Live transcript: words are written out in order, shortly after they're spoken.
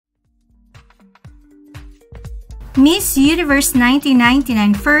Miss Universe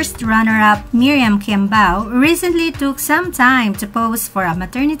 1999 first runner-up Miriam Quiambao recently took some time to pose for a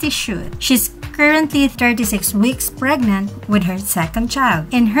maternity shoot. She's currently 36 weeks pregnant with her second child.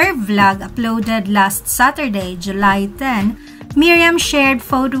 In her vlog uploaded last Saturday, July 10, Miriam shared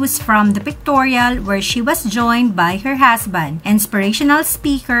photos from the pictorial where she was joined by her husband, inspirational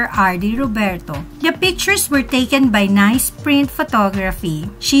speaker Ardy Roberto. The pictures were taken by Nice Print Photography.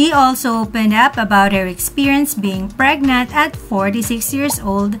 She also opened up about her experience being pregnant at 46 years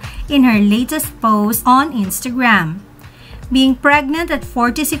old in her latest post on Instagram. Being pregnant at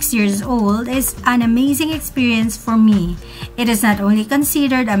 46 years old is an amazing experience for me. It is not only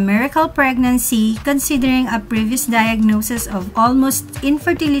considered a miracle pregnancy considering a previous diagnosis of almost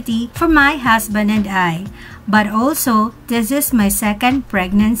infertility for my husband and I, but also this is my second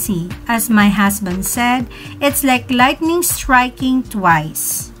pregnancy. As my husband said, it's like lightning striking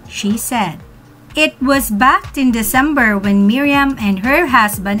twice, she said. It was back in December when Miriam and her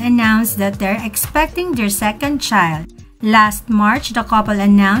husband announced that they're expecting their second child. Last March, the couple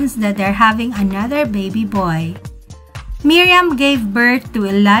announced that they're having another baby boy. Miriam gave birth to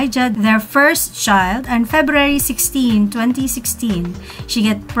Elijah, their first child, on February 16, 2016. She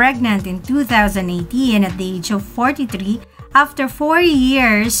got pregnant in 2018 at the age of 43 after 4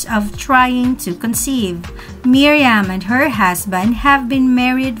 years of trying to conceive. Miriam and her husband have been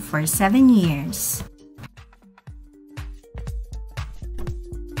married for 7 years.